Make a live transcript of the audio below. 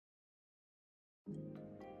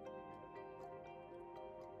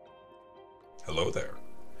Hello there.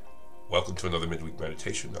 Welcome to another midweek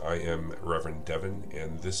meditation. I am Reverend Devin,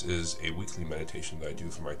 and this is a weekly meditation that I do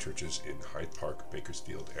for my churches in Hyde Park,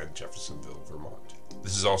 Bakersfield, and Jeffersonville, Vermont.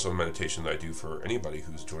 This is also a meditation that I do for anybody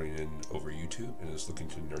who's joining in over YouTube and is looking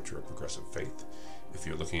to nurture a progressive faith. If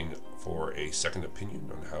you're looking for a second opinion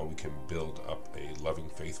on how we can build up a loving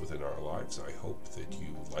faith within our lives, I hope that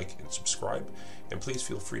you like and subscribe, and please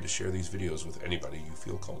feel free to share these videos with anybody you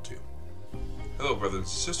feel called to. Hello, brothers and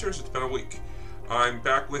sisters. It's been a week. I'm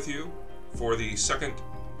back with you for the second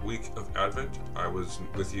week of Advent. I was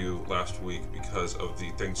with you last week because of the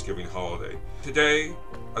Thanksgiving holiday. Today,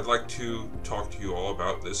 I'd like to talk to you all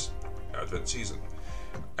about this Advent season.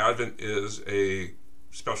 Advent is a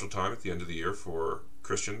special time at the end of the year for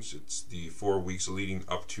Christians. It's the 4 weeks leading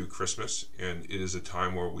up to Christmas, and it is a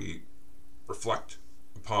time where we reflect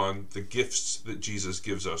upon the gifts that Jesus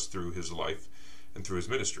gives us through his life and through his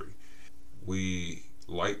ministry. We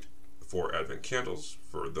light 4 Advent candles.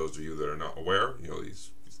 For those of you that are not aware,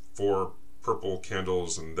 these 4 purple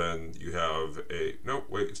candles, and then you have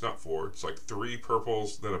it's not 4, it's like 3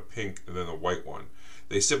 purples, then a pink, and then a white one.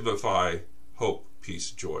 They signify hope,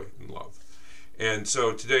 peace, joy, and love. And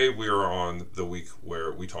so today we are on the week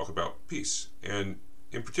where we talk about peace, and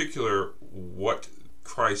in particular what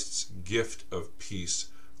Christ's gift of peace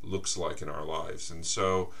looks like in our lives. And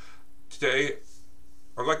so today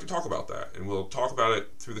I'd like to talk about that, and we'll talk about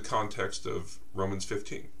it through the context of Romans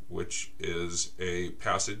 15, which is a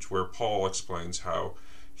passage where Paul explains how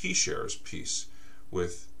he shares peace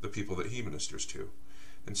with the people that he ministers to.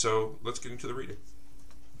 And so let's get into the reading.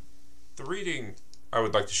 The reading I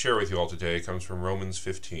would like to share with you all today comes from Romans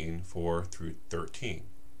 15, 4 through 13.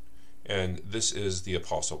 And this is the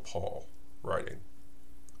Apostle Paul writing.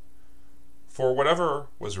 For whatever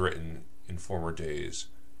was written in former days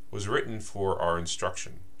was written for our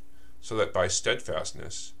instruction, so that by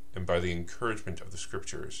steadfastness and by the encouragement of the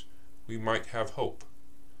Scriptures we might have hope.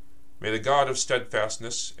 May the God of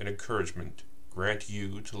steadfastness and encouragement grant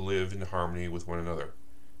you to live in harmony with one another,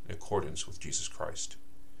 in accordance with Jesus Christ,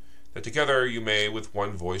 that together you may with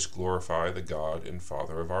one voice glorify the God and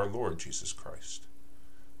Father of our Lord Jesus Christ.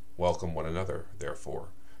 Welcome one another, therefore,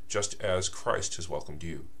 just as Christ has welcomed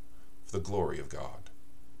you, for the glory of God.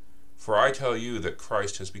 For I tell you that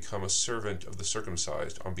Christ has become a servant of the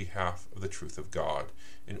circumcised on behalf of the truth of God,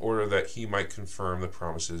 in order that he might confirm the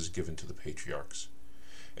promises given to the patriarchs,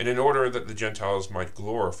 and in order that the Gentiles might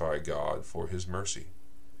glorify God for his mercy.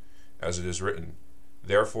 As it is written,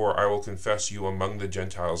 Therefore I will confess you among the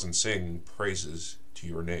Gentiles and sing praises to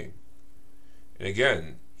your name. And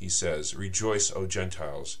again he says, Rejoice, O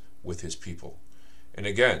Gentiles, with his people. And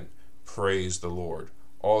again, praise the Lord,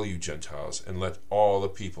 all you Gentiles, and let all the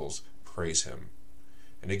peoples praise him.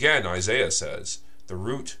 And again Isaiah says, The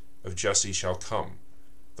root of Jesse shall come,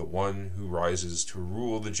 the one who rises to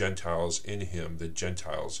rule the Gentiles. In him the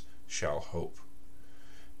Gentiles shall hope.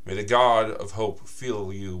 May the God of hope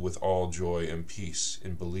fill you with all joy and peace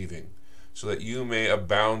in believing, so that you may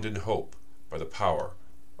abound in hope by the power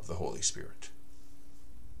of the Holy Spirit.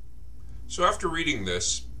 So after reading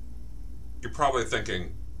this, you're probably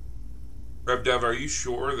thinking, Rev Dev, are you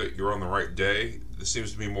sure that you're on the right day? This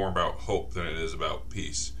seems to be more about hope than it is about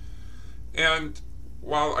peace. And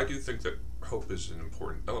while I do think that hope is an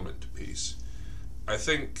important element to peace, I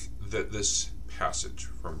think that this passage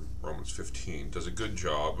from Romans 15 does a good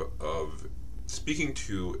job of speaking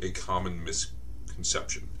to a common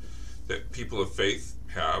misconception that people of faith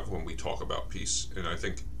have when we talk about peace, and I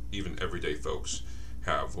think even everyday folks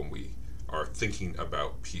have when we are thinking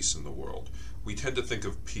about peace in the world. We tend to think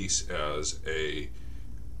of peace as a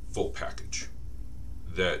full package,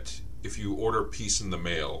 that if you order peace in the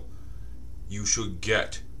mail, you should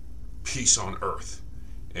get peace on earth,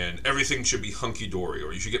 and everything should be hunky-dory,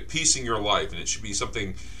 or you should get peace in your life, and it should be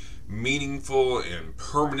something meaningful and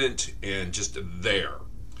permanent and just there.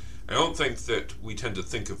 I don't think that we tend to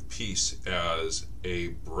think of peace as a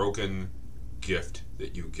broken gift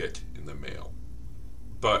that you get in the mail,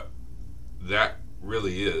 but that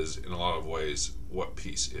really is, in a lot of ways, what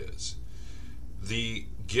peace is. The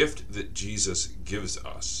gift that Jesus gives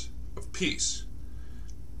us of peace,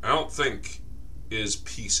 I don't think is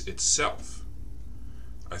peace itself.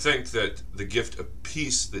 I think that the gift of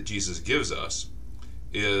peace that Jesus gives us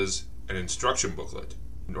is an instruction booklet,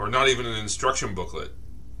 or not even an instruction booklet,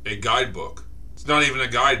 a guidebook. It's not even a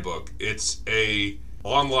guidebook, it's a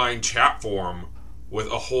online chat forum with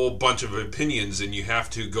a whole bunch of opinions, and you have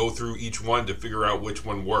to go through each one to figure out which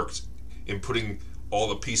one works in putting all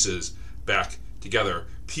the pieces back together.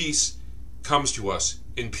 Peace comes to us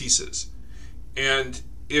in pieces. And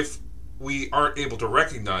if we aren't able to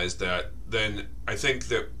recognize that, then I think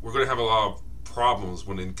that we're going to have a lot of problems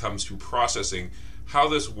when it comes to processing how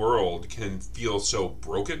this world can feel so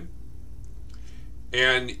broken,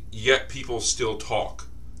 and yet people still talk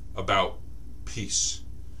about peace.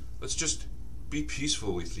 Let's just be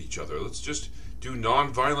peaceful with each other. Let's just do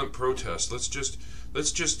non-violent protests. Let's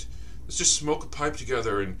just smoke a pipe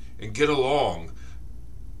together and get along.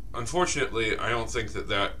 Unfortunately, I don't think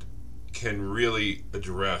that can really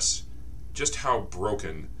address just how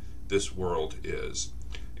broken this world is.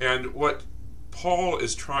 And what Paul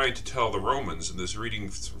is trying to tell the Romans in this reading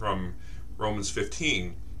from Romans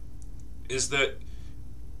 15 is that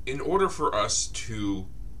in order for us to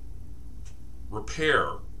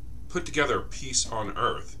repair, put together peace on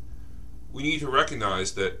earth, we need to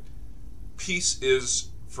recognize that peace is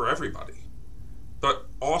for everybody, but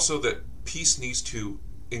also that peace needs to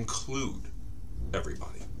include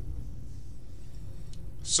everybody.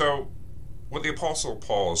 So, what the Apostle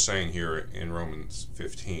Paul is saying here in Romans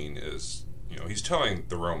 15 is, he's telling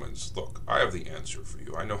the Romans, look, I have the answer for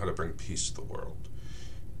you. I know how to bring peace to the world.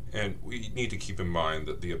 And we need to keep in mind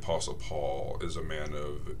that the Apostle Paul is a man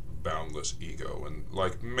of boundless ego, and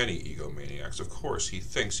like many egomaniacs, of course, he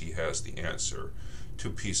thinks he has the answer to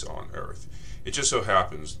peace on earth. It just so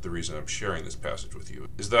happens, the reason I'm sharing this passage with you,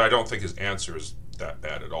 is that I don't think his answer is that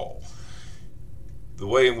bad at all. The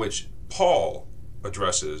way in which Paul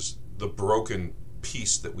addresses the broken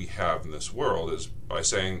peace that we have in this world is by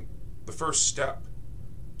saying the first step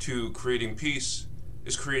to creating peace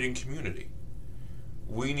is creating community.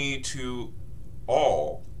 We need to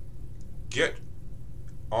all get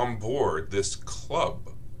on board this club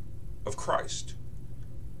of Christ.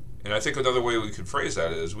 And I think another way we could phrase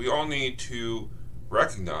that is we all need to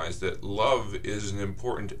recognize that love is an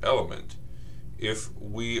important element if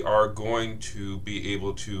we are going to be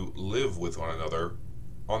able to live with one another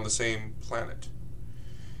on the same planet.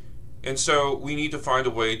 And so we need to find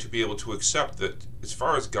a way to be able to accept that as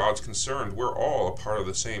far as God's concerned, we're all a part of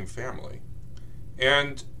the same family.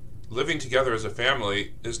 And living together as a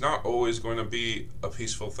family is not always going to be a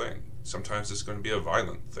peaceful thing. Sometimes it's going to be a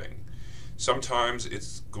violent thing. Sometimes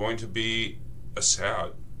it's going to be a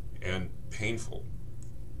sad and painful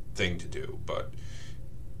thing to do. But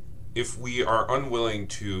if we are unwilling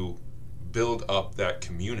to build up that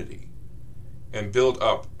community and build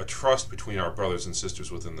up a trust between our brothers and sisters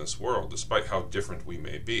within this world, despite how different we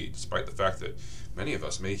may be, despite the fact that many of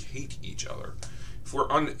us may hate each other, if we're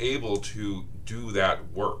unable to do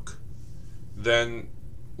that work, then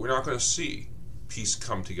we're not going to see peace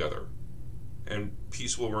come together, and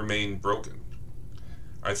peace will remain broken.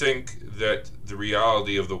 I think that the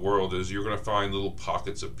reality of the world is you're going to find little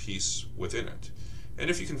pockets of peace within it. And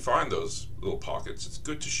if you can find those little pockets, it's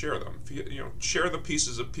good to share them. Share the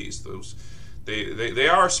pieces of peace. Those they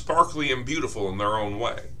are sparkly and beautiful in their own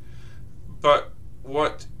way. But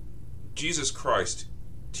what Jesus Christ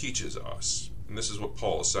teaches us, and this is what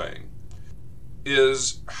Paul is saying,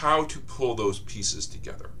 is how to pull those pieces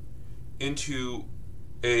together into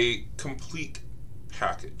a complete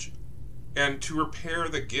package and to repair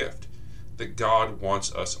the gift that God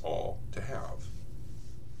wants us all to have.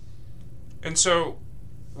 And so,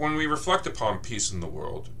 when we reflect upon peace in the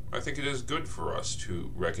world, I think it is good for us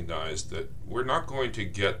to recognize that we're not going to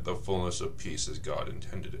get the fullness of peace as God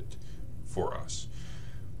intended it for us.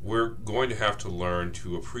 We're going to have to learn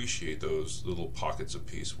to appreciate those little pockets of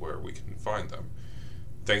peace where we can find them.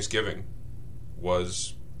 Thanksgiving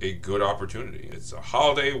was a good opportunity. It's a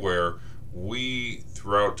holiday where we,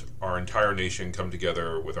 throughout our entire nation, come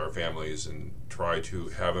together with our families and try to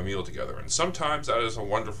have a meal together. And sometimes that is a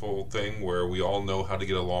wonderful thing where we all know how to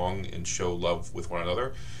get along and show love with one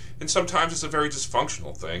another. And sometimes it's a very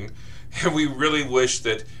dysfunctional thing, and we really wish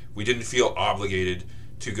that we didn't feel obligated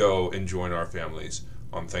to go and join our families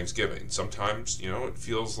on Thanksgiving. Sometimes, it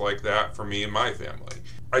feels like that for me and my family.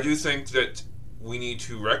 I do think that we need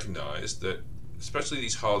to recognize that, especially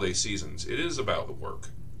these holiday seasons, it is about the work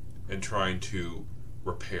and trying to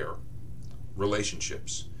repair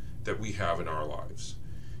relationships that we have in our lives.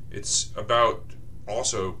 It's about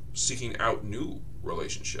also seeking out new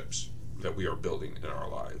relationships that we are building in our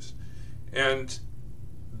lives. And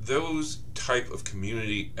those type of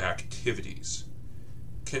community activities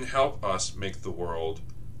can help us make the world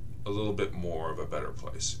a little bit more of a better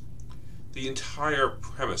place. The entire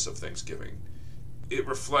premise of Thanksgiving, it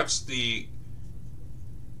reflects the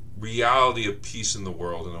reality of peace in the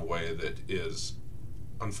world in a way that is,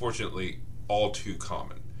 unfortunately, all too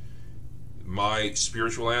common. My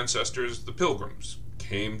spiritual ancestors, the Pilgrims,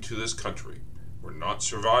 came to this country. Were not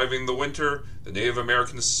surviving the winter, the Native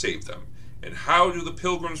Americans saved them. And how do the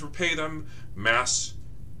Pilgrims repay them? Mass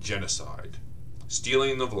genocide.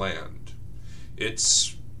 Stealing of land.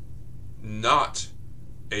 It's not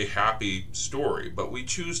a happy story, but we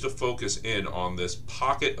choose to focus in on this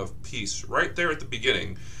pocket of peace right there at the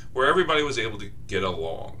beginning where everybody was able to get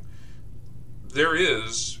along. There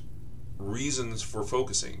is reasons for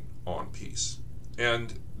focusing on peace.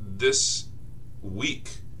 And this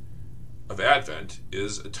week of Advent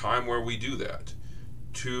is a time where we do that,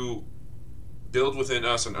 to build within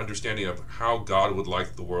us an understanding of how God would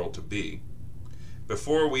like the world to be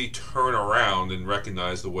before we turn around and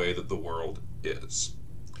recognize the way that the world is.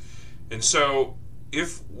 And so,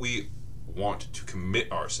 if we want to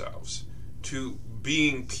commit ourselves to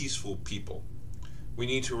being peaceful people, we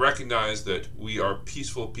need to recognize that we are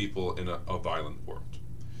peaceful people in a violent world.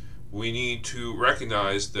 We need to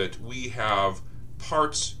recognize that we have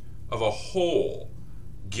parts of a whole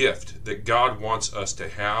gift that God wants us to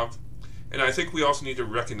have. And I think we also need to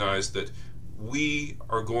recognize that we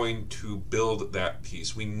are going to build that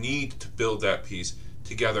peace. We need to build that peace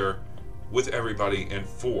together with everybody and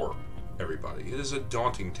for everybody. It is a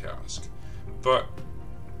daunting task. But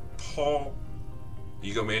Paul,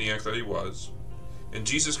 egomaniac that he was, and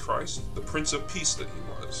Jesus Christ, the Prince of Peace that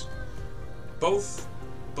he was, both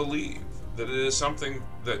believe that it is something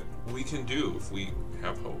that we can do if we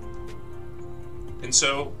have hope. And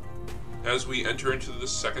so, as we enter into the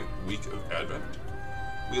second week of Advent,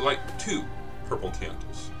 we light 2 purple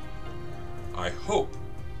candles. I hope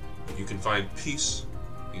that you can find peace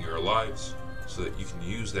in your lives so that you can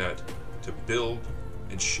use that to build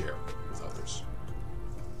and share.